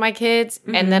that with my kids,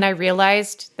 and then I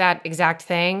realized that exact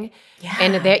thing. Yeah.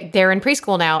 And they're in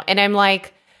preschool now, and I'm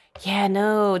like, yeah,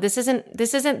 no, this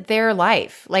isn't their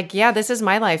life. Like, yeah, this is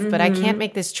my life, but I can't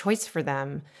make this choice for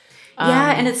them.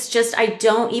 Yeah, and it's just, I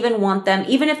don't even want them,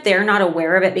 even if they're not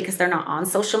aware of it because they're not on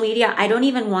social media, I don't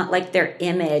even want like their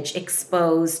image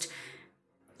exposed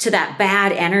to that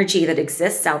bad energy that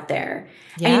exists out there.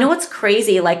 Yeah. And you know what's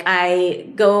crazy? Like I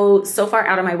go so far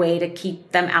out of my way to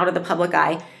keep them out of the public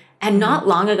eye. And not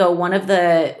long ago, one of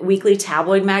the weekly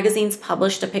tabloid magazines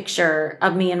published a picture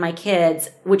of me and my kids,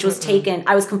 which was taken,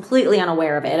 I was completely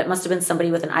unaware of it. It must have been somebody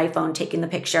with an iPhone taking the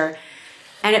picture.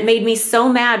 And it made me so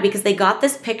mad because they got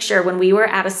this picture when we were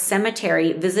at a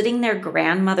cemetery visiting their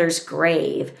grandmother's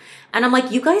grave. And I'm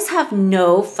like, you guys have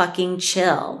no fucking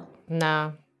chill.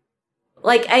 No.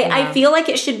 Like, I feel like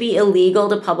it should be illegal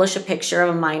to publish a picture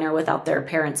of a minor without their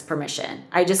parents' permission.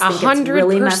 I just think 100%. It's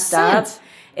really messed up.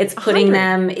 It's putting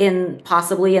 100. Them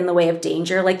possibly in the way of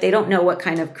danger. Like, they don't know what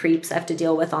kind of creeps I have to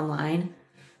deal with online.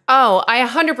 Oh, I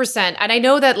 100%. And I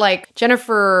know that like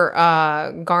Jennifer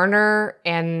Garner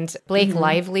and Blake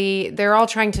Lively, they're all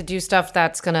trying to do stuff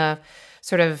that's going to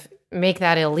sort of make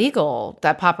that illegal,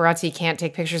 that paparazzi can't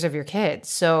take pictures of your kids.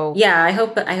 So yeah, I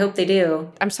hope they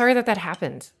do. I'm sorry that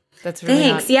happened. That's really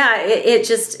Thanks. Yeah,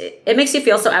 it makes you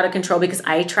feel so out of control because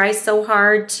I try so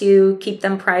hard to keep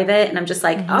them private, and I'm just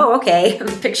like, oh, okay, the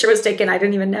picture was taken. I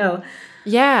didn't even know.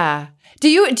 Yeah. Do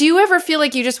you ever feel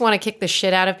like you just want to kick the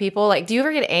shit out of people? Like, do you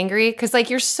ever get angry? Because like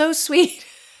you're so sweet.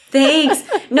 Thanks.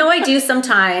 No, I do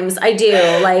sometimes. I do.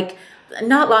 Like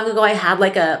not long ago, I had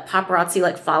like a paparazzi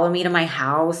like follow me to my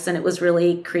house, and it was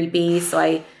really creepy. So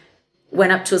I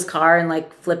went up to his car and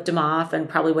like flipped him off, and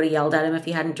probably would have yelled at him if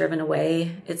he hadn't driven away.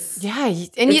 That's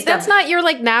not your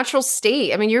like natural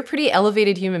state. I mean, you're a pretty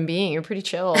elevated human being. You're pretty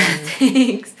chill.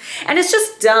 Thanks. And it's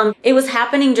just dumb. It was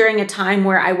happening during a time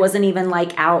where I wasn't even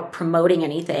like out promoting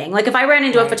anything. Like if I ran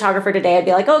into a photographer today, I'd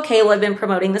be like, okay, well, I've been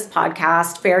promoting this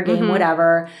podcast, fair game,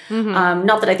 whatever.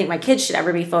 Not that I think my kids should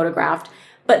ever be photographed.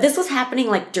 But this was happening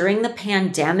like during the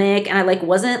pandemic, and I like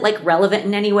wasn't like relevant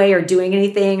in any way or doing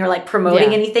anything or like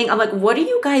promoting anything. I'm like, what are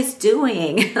you guys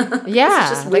doing? Yeah.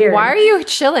 Just like, why are you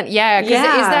chilling? Yeah. Because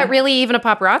is that really even a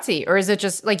paparazzi, or is it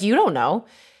just like, you don't know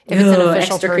if it's an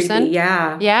official person? Creepy.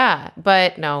 Yeah. Yeah.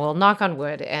 But no, we'll knock on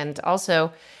wood. And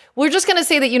also, we're just going to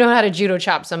say that you know how to judo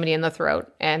chop somebody in the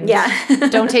throat, and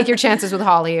don't take your chances with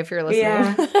Holly if you're listening.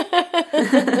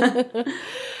 Yeah.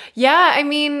 Yeah, I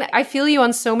mean, I feel you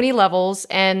on so many levels,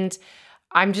 and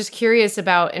I'm just curious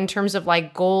about in terms of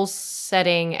like goal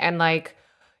setting, and like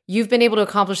you've been able to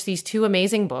accomplish these 2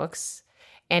 amazing books.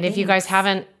 And if you guys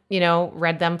haven't,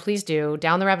 read them, please do.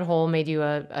 Down the Rabbit Hole made you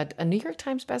a New York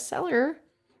Times bestseller.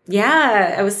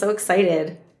 Yeah, I was so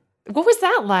excited. What was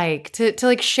that like to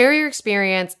like share your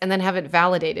experience and then have it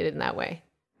validated in that way?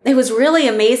 It was really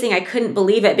amazing. I couldn't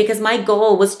believe it because my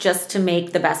goal was just to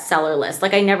make the bestseller list.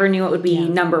 Like I never knew it would be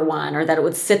number 1 or that it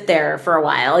would sit there for a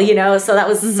while, So that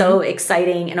was so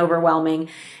exciting and overwhelming.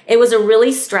 It was a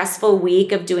really stressful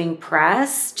week of doing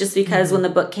press just because when the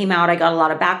book came out, I got a lot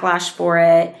of backlash for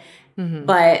it.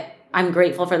 But I'm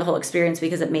grateful for the whole experience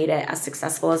because it made it as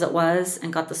successful as it was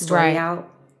and got the story out.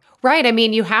 Right. I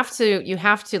mean, you have to,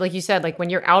 like you said, like when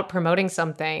you're out promoting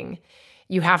something,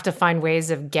 you have to find ways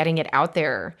of getting it out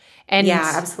there. And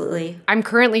yeah, absolutely. I'm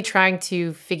currently trying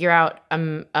to figure out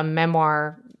a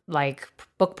memoir like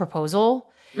book proposal,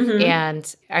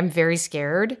 and I'm very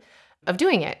scared of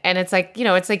doing it. And it's like,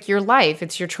 it's like your life,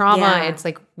 it's your trauma, it's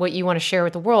like what you want to share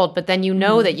with the world. But then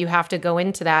that you have to go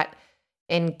into that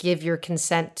and give your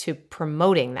consent to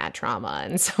promoting that trauma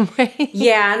in some way.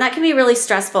 Yeah, and that can be really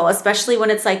stressful, especially when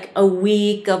it's like a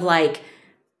week of like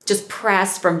just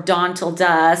pressed from dawn till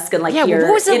dusk, and like what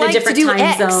you're was it in like a different to do time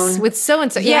X zone with so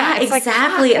and so? Yeah, it's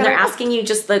exactly. Like, and they're asking you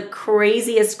just the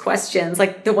craziest questions,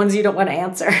 like the ones you don't want to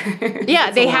answer.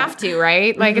 Yeah, they have to,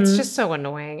 right? Like it's just so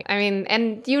annoying. I mean,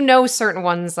 and certain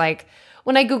ones, like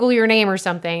when I Google your name or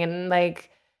something, and like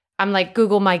I'm like,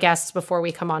 Google my guests before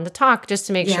we come on to talk, just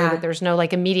to make sure that there's no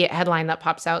like immediate headline that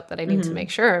pops out that I need to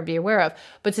make sure and be aware of.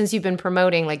 But since you've been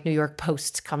promoting, like New York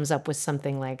Post comes up with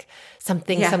something like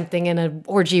something in an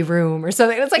orgy room or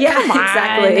something. It's like, come on.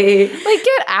 Exactly. Like,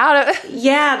 get out of it.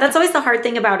 Yeah, that's always the hard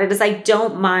thing about it is I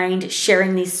don't mind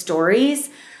sharing these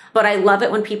stories, but I love it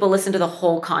when people listen to the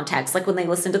whole context. Like when they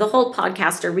listen to the whole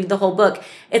podcast or read the whole book,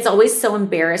 it's always so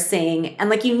embarrassing. And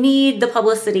like you need the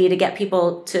publicity to get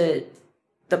people to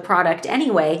the product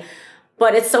anyway.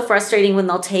 But it's so frustrating when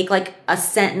they'll take like a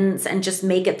sentence and just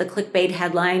make it the clickbait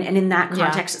headline. And in that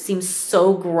context, it seems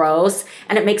so gross.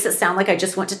 And it makes it sound like I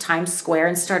just went to Times Square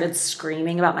and started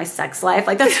screaming about my sex life.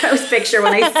 Like that's what I always picture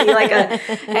when I see like a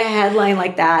headline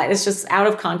like that. It's just out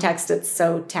of context. It's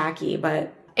so tacky,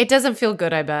 but it doesn't feel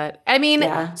good, I bet. I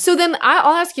mean, so then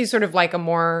I'll ask you sort of like a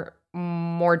more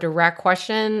direct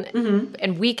question,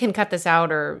 and we can cut this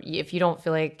out, or if you don't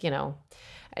feel like,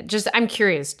 just I'm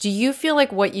curious. Do you feel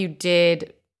like what you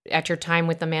did at your time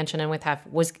with the mansion and with Hef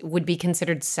would be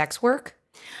considered sex work?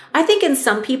 I think in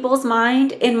some people's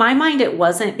mind, in my mind, it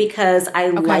wasn't, because I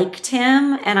liked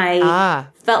him and I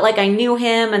felt like I knew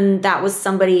him, and that was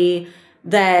somebody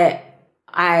that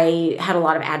I had a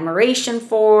lot of admiration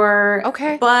for.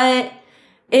 Okay. But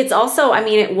it's also, I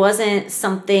mean, it wasn't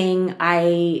something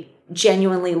I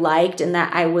genuinely liked, and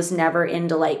that I was never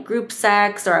into like group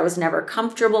sex, or I was never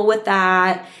comfortable with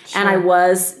that. Sure. And I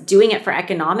was doing it for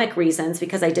economic reasons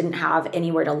because I didn't have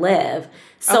anywhere to live.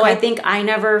 So I think I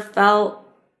never felt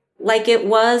like it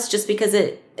was, just because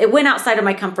it went outside of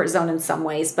my comfort zone in some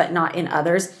ways, but not in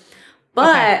others.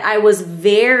 But I was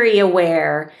very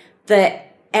aware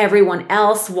that everyone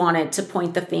else wanted to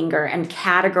point the finger and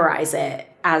categorize it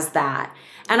as that.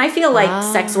 And I feel like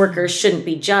sex workers shouldn't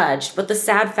be judged, but the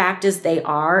sad fact is they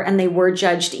are, and they were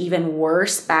judged even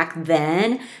worse back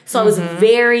then. So I was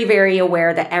very, very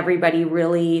aware that everybody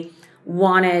really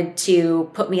wanted to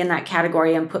put me in that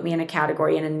category and put me in a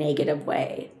category in a negative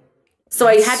way. So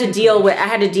I had to deal with,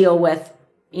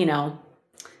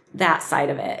 that side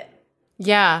of it.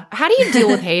 Yeah. How do you deal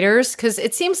with haters? Because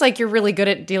it seems like you're really good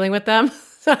at dealing with them.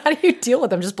 So how do you deal with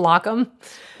them? Just block them?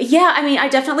 Yeah, I mean, I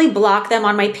definitely block them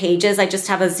on my pages. I just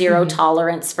have a zero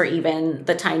tolerance for even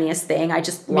the tiniest thing. I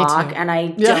just block, and I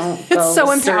don't go. It's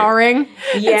so empowering.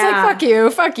 Yeah. It's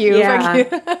like, fuck you.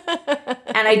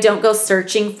 And I don't go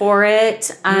searching for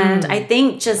it. And I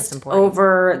think just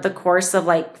over the course of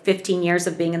like 15 years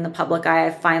of being in the public eye,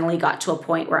 I finally got to a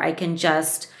point where I can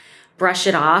just brush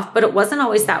it off. But it wasn't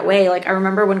always that way. Like I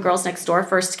remember when Girls Next Door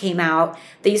first came out,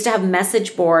 they used to have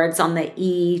message boards on the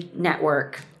E!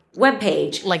 Network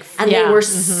webpage. They were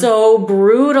so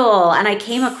brutal. And I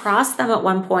came across them at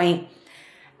one point,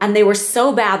 and they were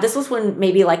so bad. This was when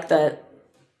maybe like the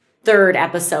third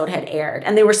episode had aired,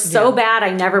 and they were so bad I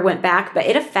never went back, but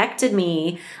it affected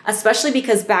me, especially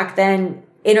because back then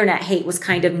internet hate was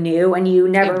kind of new, and you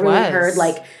never really heard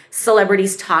like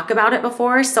celebrities talk about it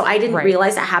before. So I didn't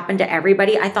realize it happened to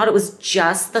everybody. I thought it was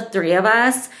just the three of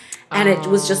us, and it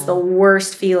was just the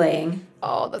worst feeling.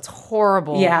 Oh, that's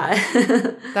horrible. Yeah.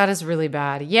 That is really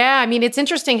bad. Yeah, I mean, it's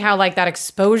interesting how like that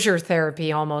exposure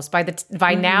therapy almost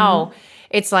by now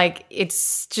it's like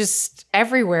it's just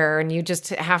everywhere, and you just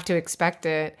have to expect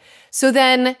it. So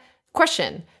then,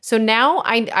 question. So now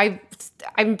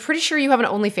I'm pretty sure you have an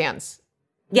OnlyFans.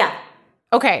 Yeah.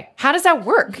 Okay. How does that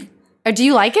work? Do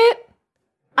you like it?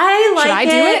 I like Should I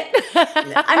do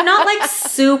it? I'm not like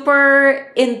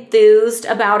super enthused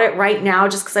about it right now,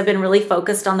 just because I've been really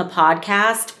focused on the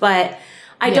podcast, but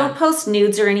I don't post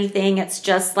nudes or anything. It's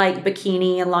just like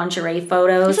bikini and lingerie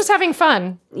photos. You're just having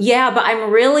fun. Yeah, but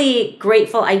I'm really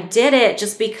grateful I did it,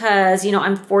 just because,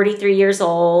 I'm 43 years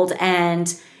old,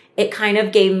 and it kind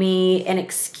of gave me an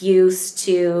excuse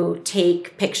to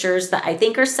take pictures that I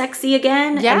think are sexy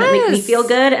again and that make me feel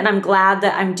good. And I'm glad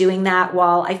that I'm doing that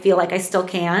while I feel like I still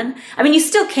can. I mean, you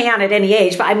still can at any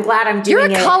age, but I'm glad I'm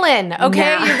doing it. You're a Cullen, okay?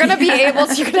 Now. You're going to be able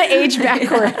to, you're going to age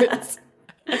backwards.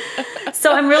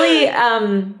 So I'm really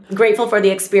grateful for the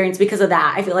experience because of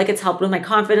that. I feel like it's helped with my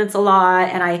confidence a lot,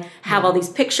 and I have all these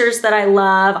pictures that I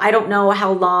love. I don't know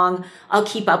how long I'll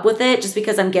keep up with it, just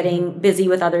because I'm getting busy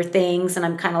with other things, and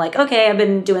I'm kind of like, okay, I've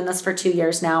been doing this for 2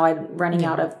 years now. I'm running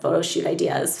out of photo shoot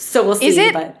ideas, so we'll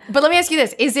see. But let me ask you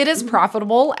this. Is it as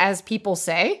profitable as people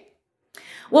say?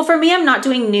 Well, for me, I'm not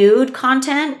doing nude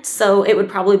content, so it would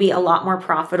probably be a lot more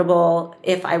profitable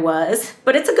if I was.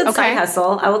 But it's a good side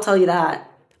hustle. I will tell you that.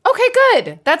 Okay,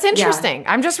 good. That's interesting.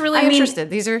 I'm just really interested.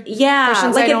 These are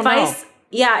questions like I don't know.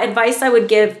 Yeah, advice I would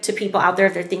give to people out there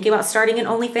if they're thinking about starting an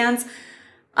OnlyFans.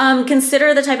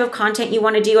 Consider the type of content you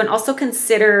want to do, and also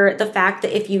consider the fact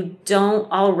that if you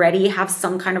don't already have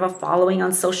some kind of a following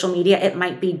on social media, it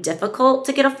might be difficult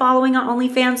to get a following on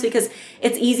OnlyFans, because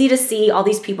it's easy to see all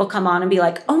these people come on and be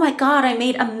like, oh my God, I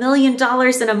made $1 million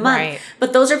in a month. Right.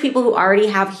 But those are people who already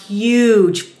have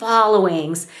huge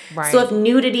followings. Right. So if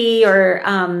nudity or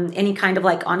any kind of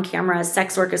like on-camera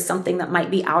sex work is something that might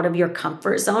be out of your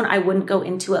comfort zone, I wouldn't go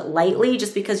into it lightly,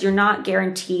 just because you're not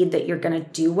guaranteed that you're going to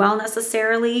do well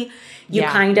necessarily. You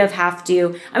kind of have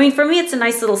to, I mean, for me, it's a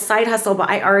nice little side hustle, but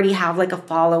I already have like a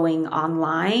following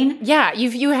online. Yeah.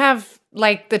 You have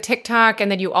like the TikTok,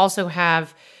 and then you've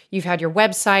had your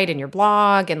website and your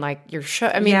blog and like your show.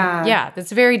 I mean,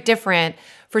 that's very different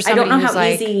for somebody who's I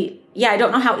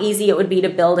don't know how easy it would be to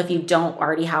build if you don't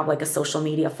already have like a social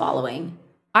media following.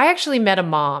 I actually met a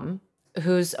mom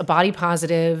who's a body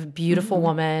positive, beautiful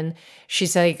woman.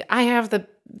 She's like, I have the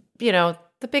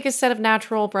biggest set of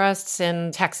natural breasts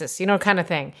in Texas, kind of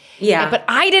thing. Yeah. But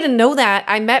I didn't know that.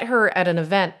 I met her at an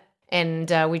event, and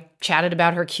we chatted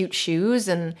about her cute shoes.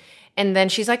 And then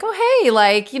she's like, oh, hey,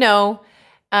 like,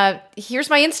 here's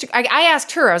my Instagram. I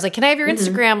asked her, I was like, can I have your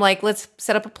Instagram? Like, let's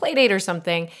set up a play date or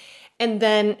something. And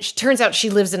then she turns out she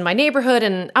lives in my neighborhood,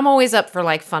 and I'm always up for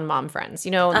like fun mom friends,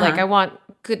 like I want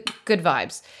good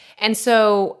vibes. And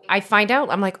so I find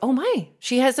out, I'm like, oh my,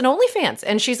 she has an OnlyFans.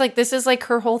 And she's like, this is like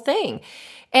her whole thing.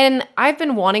 And I've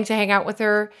been wanting to hang out with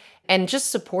her and just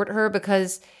support her,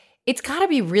 because it's got to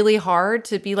be really hard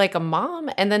to be like a mom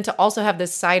and then to also have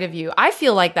this side of you. I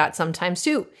feel like that sometimes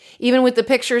too, even with the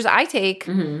pictures I take,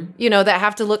 that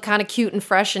have to look kind of cute and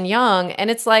fresh and young. And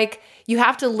it's like, you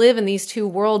have to live in these two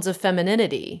worlds of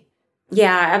femininity.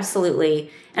 Yeah,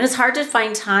 absolutely. And it's hard to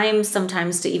find time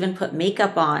sometimes to even put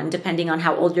makeup on, depending on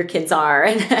how old your kids are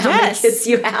and how many kids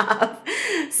you have.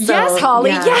 So, yes, Holly,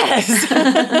 yes.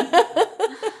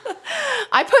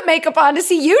 I put makeup on to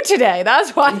see you today.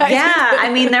 That's why.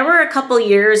 I mean, there were a couple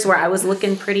years where I was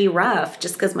looking pretty rough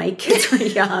just because my kids were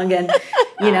young and,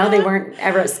 they weren't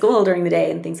ever at school during the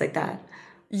day and things like that.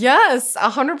 Yes,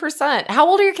 100%. How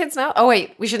old are your kids now? Oh,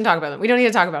 wait, we shouldn't talk about them. We don't need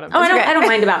to talk about them. I don't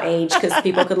mind about age, because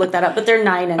people could look that up, but they're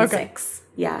 9 and 6.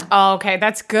 Yeah. Oh, okay,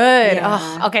 that's good.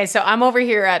 Yeah. Oh, okay, so I'm over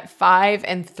here at 5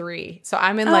 and 3. So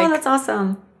I'm in that's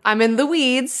awesome. I'm in the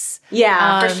weeds.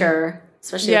 Yeah, for sure.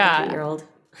 Especially with the 3-year-old.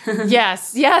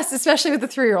 yes, especially with the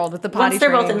 3-year-old with the potty Once they're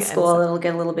training both in school, it'll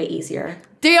get a little bit easier.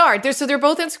 They are. They're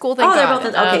both in school, thank God.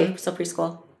 They're both in, okay, so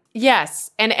preschool.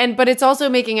 Yes. And but it's also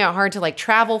making it hard to like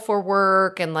travel for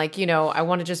work, and like, I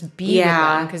want to just be with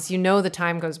them, because the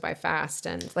time goes by fast.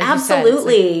 And like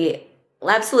Absolutely.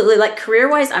 Absolutely. Like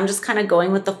career-wise, I'm just kind of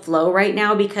going with the flow right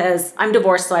now, because I'm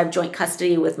divorced, so I have joint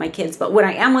custody with my kids. But when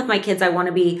I am with my kids, I want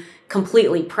to be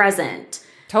completely present.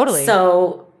 Totally.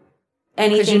 So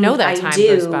anything that time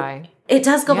goes by. It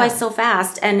does go by so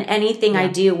fast, and anything I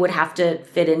do would have to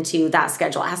fit into that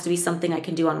schedule. It has to be something I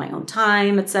can do on my own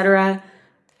time, etc.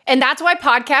 And that's why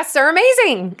podcasts are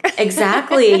amazing.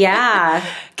 Exactly, yeah.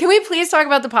 Can we please talk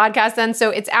about the podcast then? So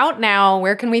it's out now.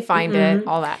 Where can we find it?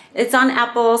 All that. It's on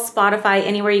Apple, Spotify,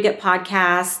 anywhere you get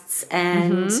podcasts.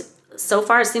 And so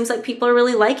far, it seems like people are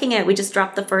really liking it. We just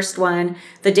dropped the first one.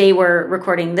 The day we're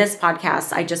recording this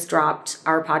podcast, I just dropped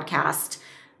our podcast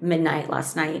midnight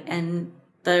last night. And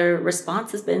the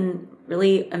response has been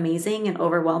really amazing and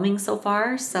overwhelming so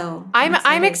far. So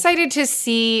I'm excited to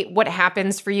see what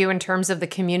happens for you in terms of the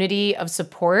community of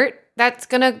support that's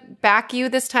going to back you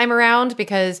this time around,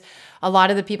 because a lot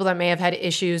of the people that may have had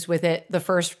issues with it the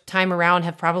first time around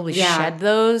have probably shed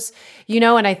those,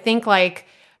 and I think like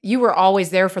you were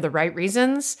always there for the right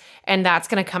reasons, and that's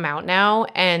going to come out now,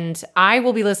 and I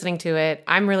will be listening to it.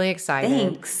 I'm really excited.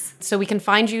 Thanks. So we can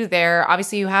find you there.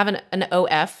 Obviously, you have an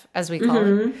OF, as we call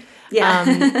it.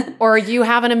 Yeah. Or you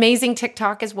have an amazing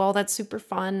TikTok as well. That's super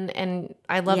fun, and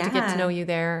I love to get to know you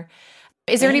there.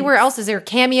 Is there anywhere else? Is there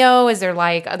Cameo? Is there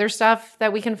like other stuff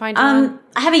that we can find you on?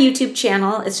 I have a YouTube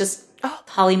channel. It's just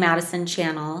Holly Madison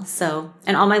channel. So,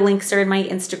 and all my links are in my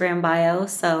Instagram bio.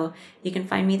 So you can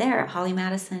find me there at Holly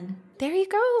Madison. There you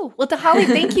go. Well, Holly,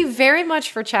 thank you very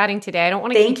much for chatting today. I don't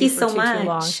want to keep you for too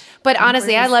long. But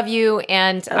honestly, I love you,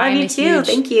 and I love you too.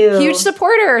 Thank you. Huge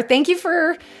supporter. Thank you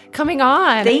for coming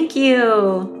on. Thank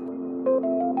you.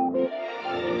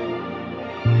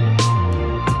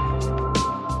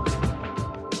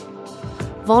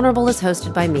 Vulnerable is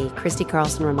hosted by me, Christy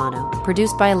Carlson Romano,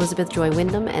 produced by Elizabeth Joy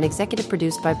Wyndham, and executive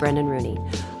produced by Brendan Rooney.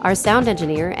 Our sound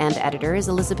engineer and editor is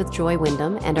Elizabeth Joy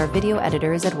Wyndham, and our video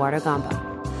editor is Eduardo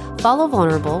Gamba. Follow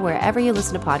Vulnerable wherever you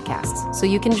listen to podcasts, so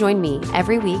you can join me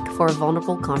every week for a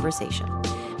vulnerable conversation.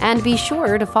 And be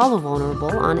sure to follow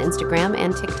Vulnerable on Instagram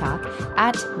and TikTok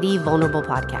at The Vulnerable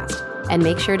Podcast. And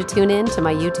make sure to tune in to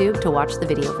my YouTube to watch the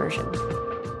video version.